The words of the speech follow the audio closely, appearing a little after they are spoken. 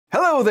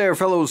Hello there,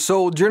 fellow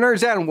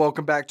sojourners, and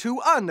welcome back to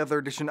another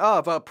edition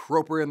of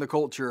Appropriate in the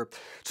Culture.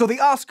 So the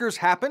Oscars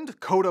happened,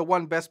 Coda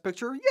won Best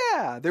Picture,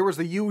 yeah, there was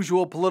the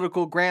usual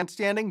political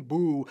grandstanding,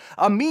 boo,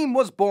 a meme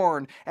was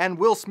born, and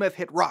Will Smith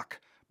hit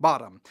rock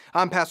bottom.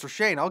 I'm Pastor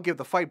Shane, I'll give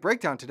the fight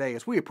breakdown today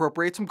as we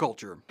appropriate some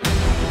culture.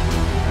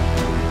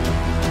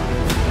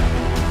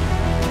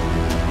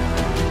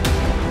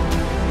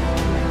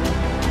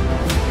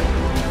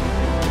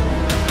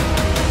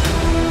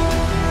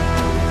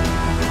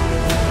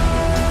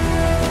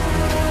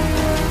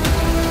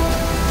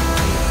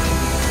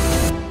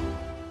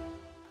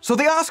 So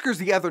the Oscars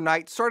the other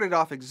night started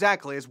off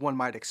exactly as one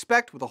might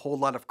expect, with a whole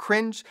lot of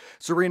cringe.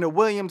 Serena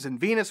Williams and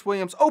Venus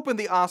Williams opened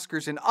the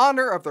Oscars in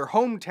honor of their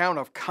hometown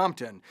of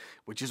Compton,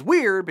 which is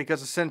weird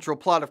because the central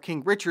plot of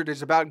King Richard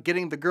is about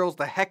getting the girls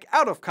the heck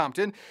out of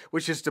Compton,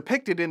 which is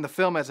depicted in the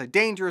film as a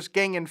dangerous,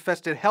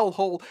 gang-infested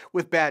hellhole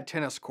with bad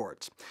tennis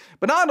courts.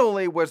 But not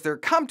only was there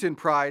Compton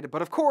pride,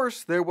 but of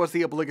course there was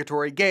the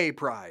obligatory gay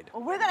pride.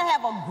 Well, we're gonna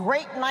have a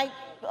great night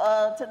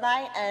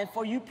tonight, and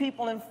for you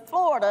people in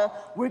Florida,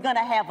 we're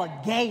gonna have a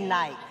gay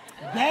night.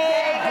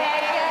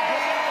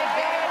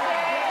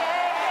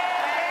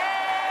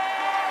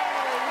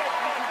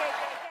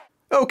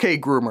 Okay,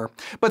 groomer.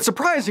 But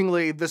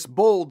surprisingly, this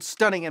bold,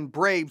 stunning, and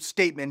brave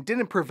statement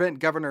didn't prevent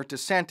Governor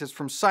DeSantis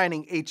from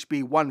signing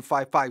HB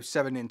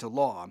 1557 into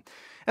law.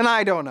 And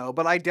I don't know,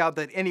 but I doubt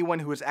that anyone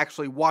who is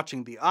actually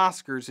watching the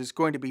Oscars is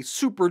going to be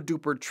super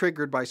duper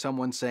triggered by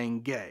someone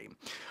saying gay.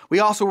 We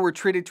also were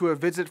treated to a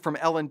visit from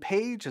Ellen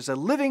Page as a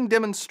living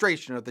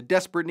demonstration of the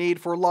desperate need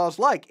for laws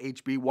like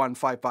HB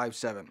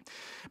 1557.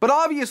 But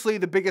obviously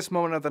the biggest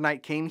moment of the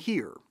night came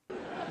here.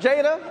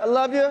 Jada, I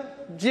love you.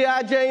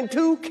 G.I. Jane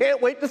 2,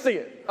 can't wait to see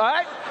it. All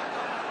right?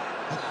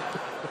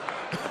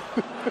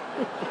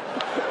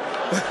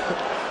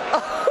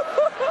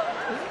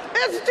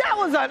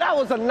 That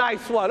was a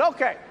nice one.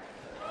 Okay.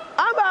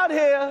 I'm out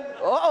here.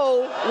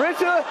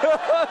 Richard.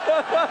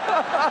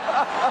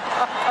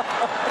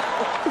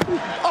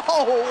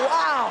 Oh,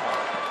 wow.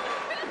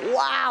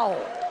 Wow.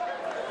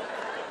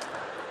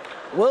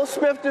 Will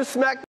Smith just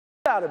smacked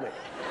the out of me.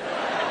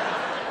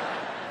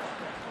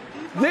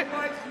 Keep my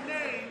wife's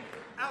name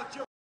out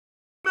your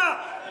mouth.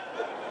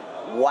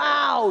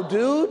 Wow,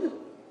 dude.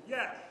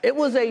 Yes. It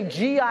was a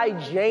G.I.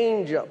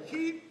 Jane joke.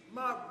 Keep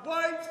my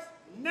wife's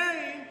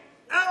name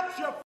out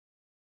your mouth.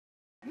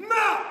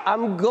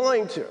 I'm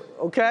going to,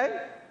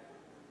 okay?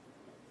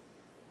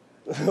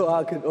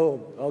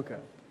 Okay.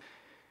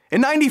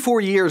 In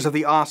 94 years of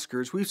the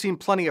Oscars, we've seen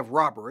plenty of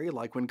robbery,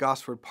 like when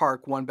Gosford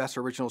Park won Best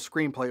Original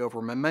Screenplay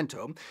over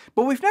Memento,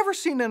 but we've never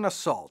seen an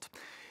assault.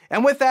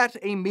 And with that,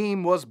 a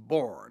meme was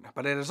born,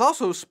 but it has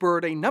also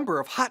spurred a number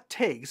of hot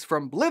takes,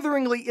 from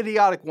blitheringly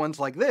idiotic ones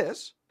like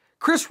this.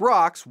 Chris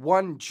Rock's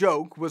one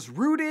joke was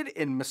rooted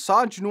in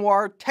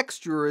misogynoir,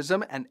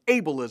 texturism, and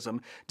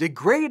ableism,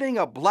 degrading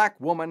a black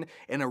woman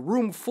in a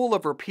room full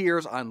of her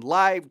peers on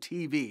live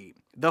TV.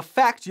 The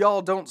fact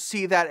y'all don't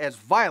see that as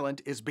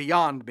violent is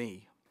beyond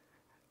me.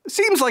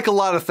 Seems like a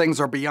lot of things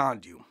are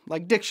beyond you,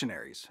 like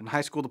dictionaries and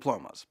high school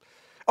diplomas.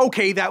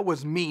 Okay, that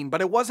was mean, but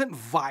it wasn't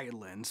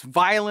violence.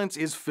 Violence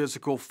is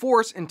physical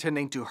force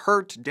intending to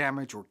hurt,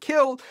 damage, or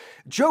kill.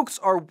 Jokes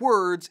are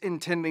words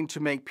intending to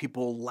make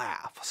people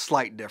laugh.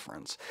 Slight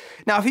difference.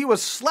 Now, if he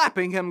was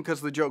slapping him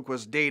because the joke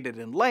was dated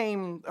and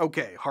lame,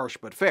 okay, harsh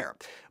but fair.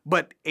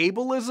 But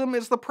ableism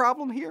is the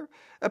problem here?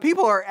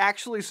 People are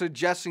actually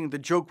suggesting the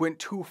joke went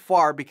too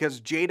far because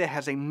Jada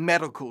has a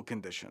medical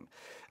condition.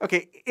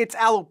 Okay, it's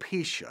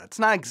alopecia. It's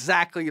not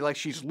exactly like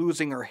she's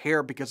losing her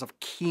hair because of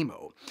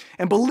chemo.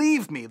 And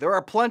believe me, there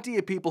are plenty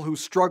of people who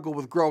struggle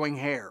with growing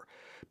hair.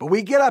 But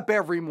we get up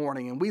every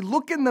morning and we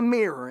look in the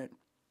mirror and...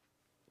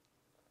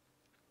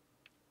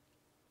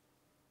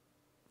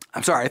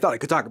 I'm sorry, I thought I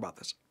could talk about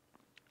this.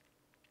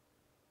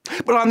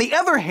 But on the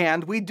other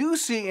hand, we do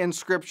see in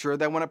Scripture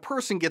that when a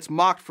person gets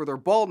mocked for their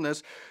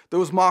baldness,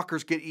 those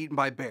mockers get eaten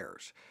by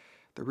bears.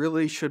 There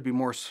really should be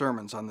more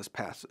sermons on this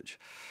passage.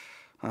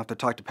 I'll have to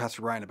talk to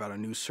Pastor Ryan about a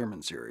new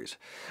sermon series.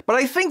 But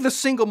I think the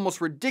single most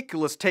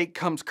ridiculous take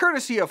comes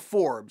courtesy of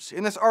Forbes.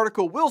 In this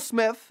article, Will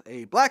Smith,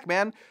 a black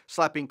man,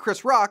 slapping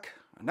Chris Rock,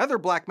 another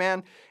black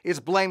man, is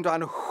blamed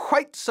on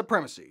white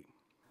supremacy.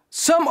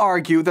 Some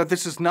argue that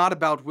this is not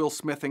about Will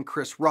Smith and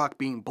Chris Rock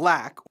being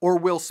black, or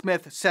Will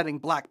Smith setting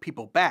black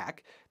people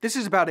back. This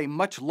is about a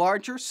much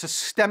larger,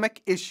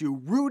 systemic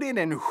issue rooted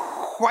in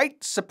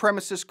white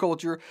supremacist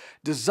culture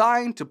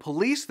designed to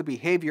police the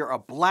behavior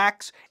of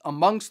blacks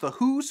amongst the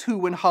who's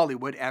who in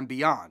Hollywood and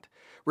beyond.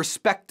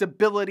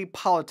 Respectability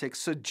politics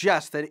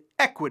suggest that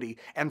equity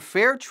and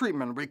fair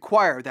treatment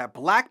require that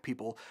black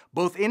people,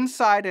 both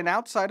inside and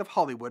outside of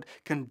Hollywood,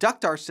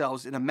 conduct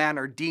ourselves in a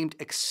manner deemed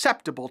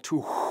acceptable to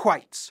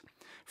whites.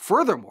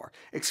 Furthermore,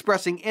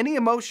 expressing any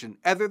emotion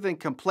other than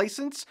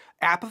complacence,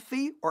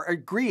 apathy, or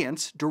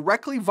agreeance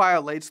directly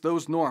violates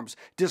those norms,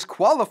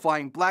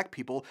 disqualifying black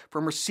people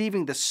from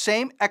receiving the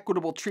same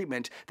equitable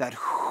treatment that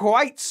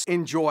whites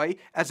enjoy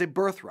as a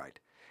birthright.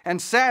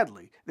 And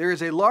sadly, there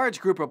is a large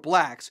group of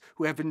blacks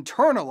who have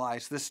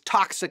internalized this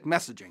toxic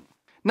messaging.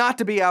 Not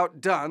to be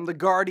outdone, The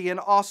Guardian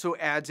also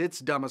adds its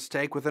dumbest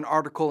take with an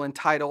article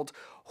entitled,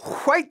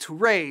 "White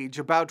Rage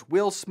About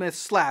Will Smith's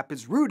Slap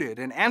is Rooted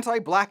in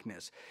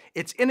Anti-Blackness.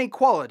 It's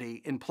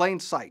Inequality in Plain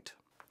Sight."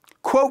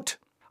 Quote,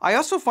 "I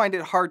also find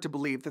it hard to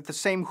believe that the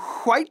same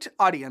white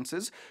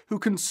audiences who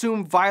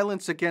consume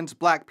violence against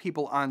black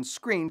people on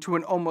screen to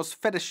an almost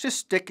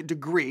fetishistic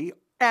degree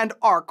and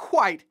are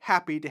quite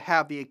happy to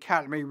have the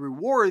Academy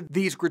reward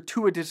these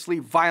gratuitously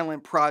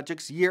violent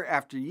projects year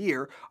after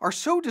year are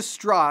so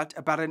distraught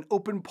about an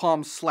open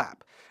palm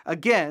slap.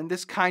 Again,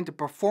 this kind of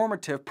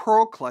performative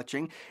pearl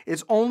clutching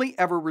is only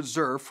ever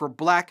reserved for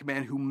black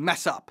men who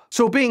mess up.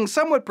 So being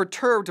somewhat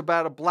perturbed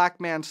about a black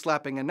man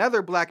slapping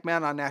another black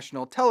man on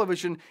national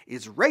television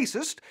is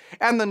racist,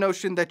 and the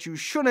notion that you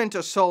shouldn't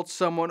assault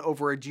someone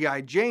over a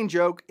G.I. Jane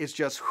joke is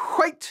just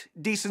white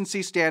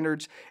decency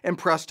standards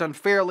impressed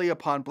unfairly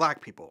upon black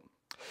people.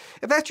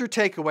 If that's your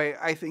takeaway,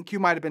 I think you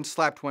might have been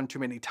slapped one too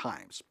many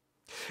times."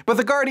 But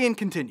The Guardian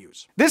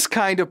continues, "This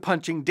kind of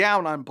punching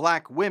down on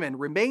black women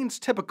remains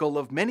typical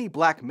of many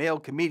black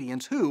male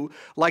comedians who,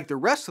 like the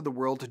rest of the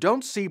world,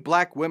 don't see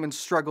black women's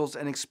struggles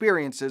and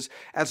experiences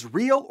as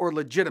real or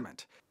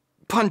legitimate."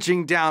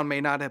 Punching down may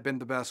not have been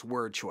the best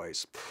word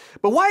choice.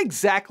 But why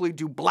exactly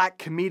do black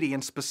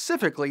comedians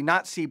specifically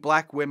not see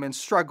black women's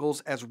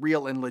struggles as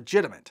real and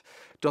legitimate?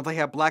 Don't they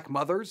have black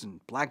mothers and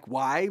black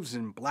wives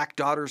and black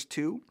daughters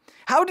too?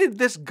 How did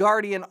this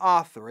Guardian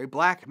author, a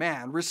black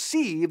man,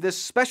 receive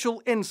this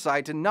special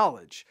insight and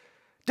knowledge?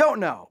 Don't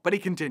know, but he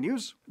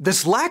continues,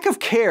 "This lack of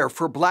care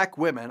for black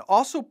women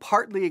also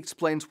partly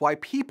explains why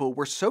people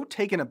were so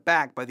taken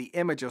aback by the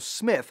image of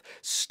Smith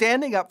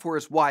standing up for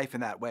his wife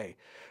in that way.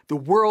 The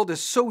world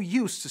is so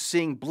used to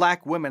seeing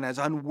black women as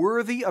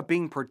unworthy of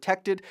being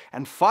protected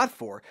and fought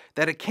for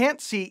that it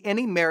can't see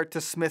any merit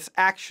to Smith's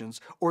actions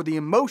or the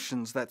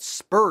emotions that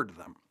spurred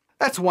them."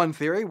 That's one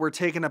theory. We're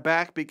taken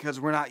aback because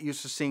we're not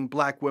used to seeing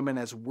black women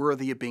as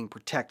worthy of being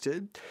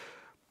protected.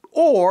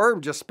 Or,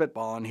 just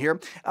spitballing here,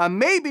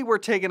 maybe we're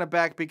taken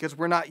aback because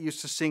we're not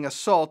used to seeing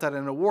assault at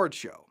an award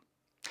show.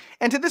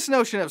 And to this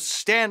notion of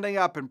standing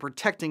up and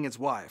protecting his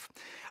wife,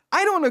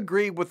 I don't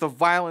agree with the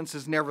violence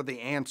is never the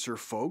answer,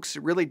 folks.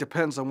 It really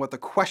depends on what the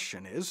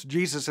question is.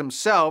 Jesus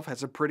himself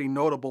has a pretty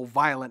notable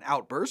violent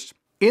outburst.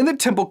 In the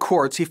temple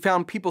courts, he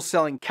found people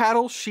selling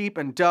cattle, sheep,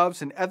 and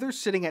doves, and others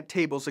sitting at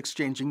tables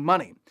exchanging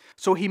money.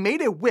 So he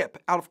made a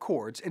whip out of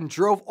cords and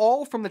drove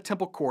all from the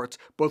temple courts,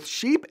 both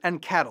sheep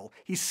and cattle.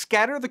 He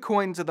scattered the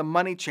coins of the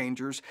money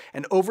changers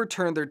and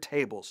overturned their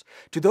tables.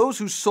 To those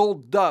who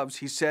sold doves,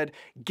 he said,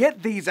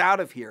 "Get these out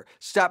of here.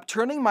 Stop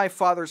turning my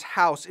father's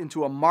house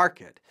into a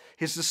market."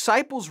 His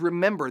disciples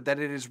remembered that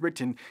it is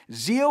written,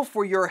 "Zeal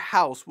for your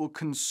house will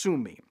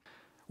consume me."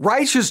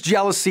 Righteous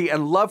jealousy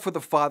and love for the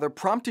Father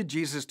prompted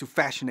Jesus to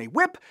fashion a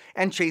whip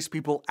and chase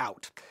people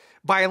out.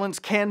 Violence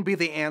can be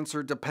the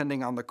answer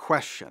depending on the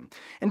question,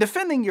 and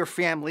defending your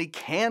family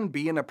can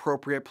be an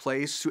appropriate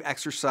place to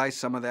exercise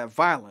some of that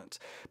violence.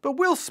 But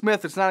Will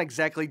Smith is not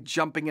exactly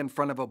jumping in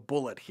front of a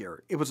bullet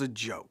here. It was a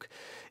joke.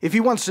 If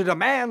he wants to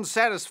demand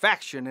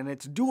satisfaction and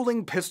it's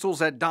dueling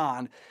pistols at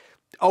dawn,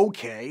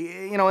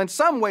 okay, in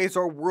some ways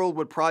our world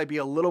would probably be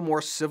a little more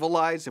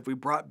civilized if we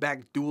brought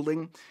back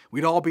dueling.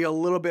 We'd all be a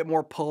little bit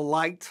more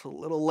polite, a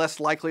little less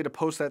likely to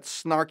post that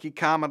snarky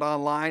comment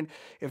online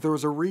if there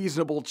was a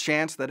reasonable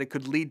chance that it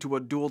could lead to a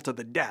duel to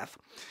the death.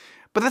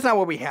 But that's not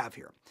what we have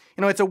here.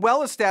 It's a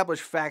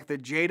well-established fact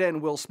that Jada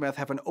and Will Smith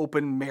have an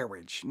open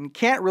marriage. And you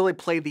can't really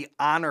play the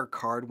honor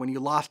card when you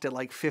lost it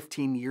like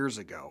 15 years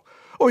ago.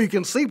 "Oh, you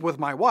can sleep with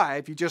my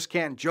wife, you just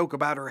can't joke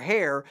about her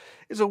hair,"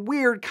 is a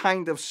weird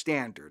kind of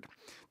standard.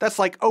 That's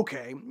like,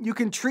 okay, you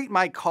can treat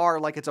my car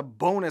like it's a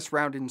bonus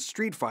round in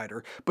Street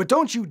Fighter, but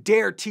don't you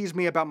dare tease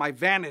me about my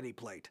vanity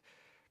plate.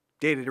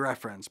 Dated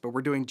reference, but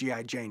we're doing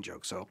G.I. Jane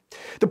jokes, so.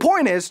 The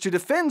point is, to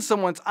defend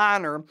someone's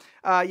honor,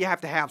 you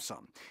have to have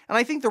some. And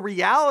I think the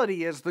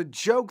reality is the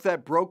joke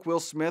that broke Will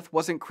Smith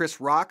wasn't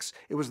Chris Rock's,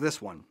 it was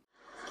this one.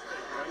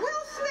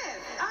 Will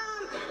Smith,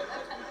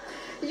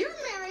 you're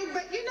married,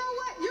 but you know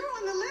what? You're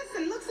on the list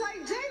and looks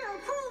like Jada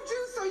approved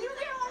you, so you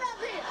get on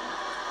up here.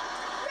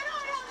 Get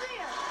on up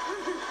here.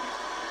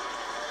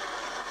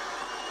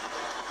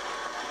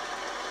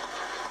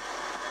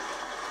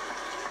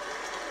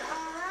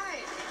 All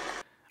right.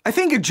 I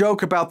think a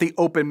joke about the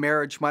open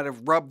marriage might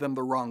have rubbed them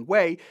the wrong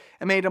way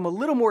and made them a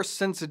little more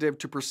sensitive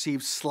to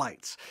perceived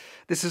slights.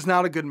 This is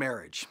not a good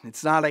marriage.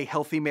 It's not a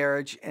healthy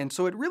marriage, and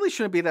so it really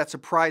shouldn't be that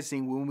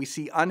surprising when we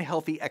see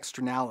unhealthy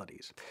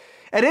externalities.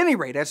 At any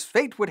rate, as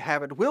fate would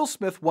have it, Will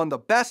Smith won the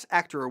Best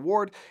Actor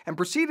award and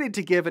proceeded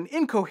to give an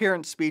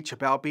incoherent speech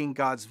about being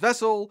God's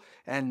vessel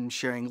and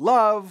sharing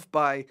love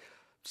by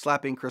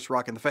slapping Chris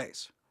Rock in the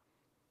face.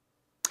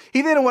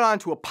 He then went on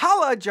to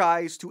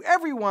apologize to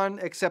everyone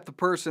except the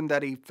person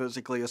that he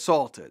physically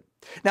assaulted.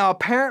 Now,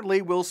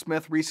 apparently, Will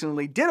Smith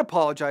recently did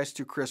apologize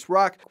to Chris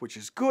Rock, which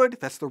is good.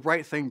 That's the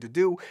right thing to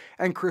do.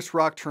 And Chris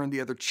Rock turned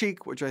the other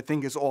cheek, which I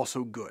think is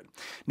also good.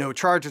 No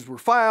charges were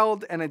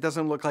filed, and it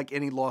doesn't look like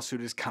any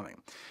lawsuit is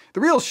coming.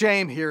 The real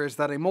shame here is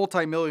that a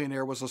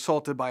multimillionaire was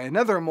assaulted by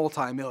another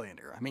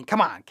multimillionaire. I mean,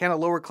 come on, can't a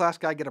lower class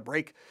guy get a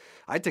break?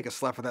 I'd take a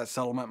slap for that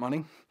settlement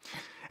money.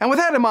 And with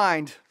that in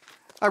mind,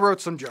 I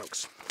wrote some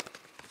jokes.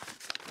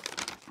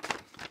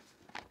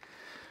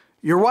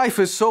 Your wife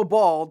is so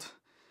bald,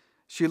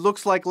 she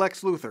looks like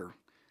Lex Luthor,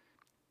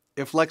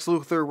 if Lex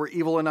Luthor were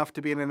evil enough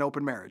to be in an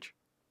open marriage.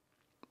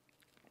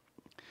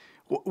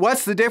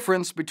 What's the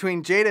difference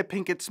between Jada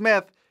Pinkett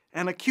Smith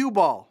and a cue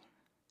ball?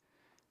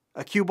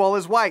 A cue ball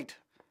is white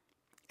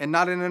and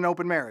not in an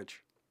open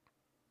marriage.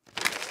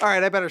 All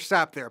right, I better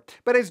stop there.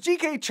 But as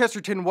G.K.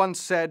 Chesterton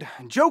once said,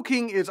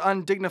 joking is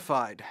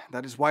undignified.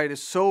 That is why it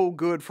is so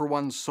good for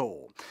one's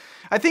soul.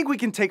 I think we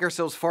can take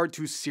ourselves far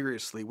too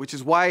seriously, which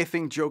is why I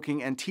think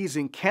joking and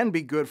teasing can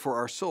be good for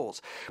our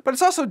souls. But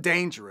it's also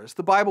dangerous.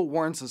 The Bible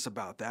warns us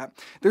about that.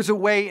 There's a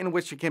way in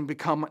which it can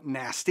become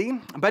nasty,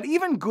 but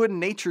even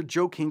good-natured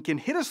joking can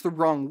hit us the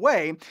wrong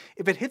way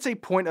if it hits a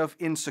point of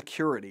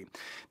insecurity.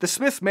 The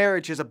Smith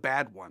marriage is a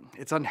bad one.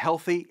 It's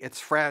unhealthy, it's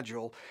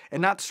fragile,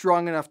 and not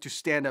strong enough to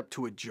stand up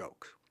to a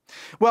joke.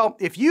 Well,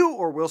 if you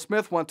or Will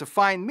Smith want to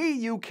find me,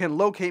 you can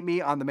locate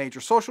me on the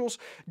major socials,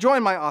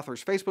 join my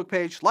author's Facebook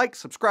page, like,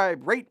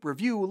 subscribe, rate,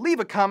 review, leave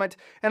a comment,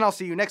 and I'll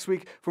see you next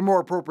week for more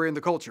Appropriating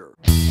the Culture.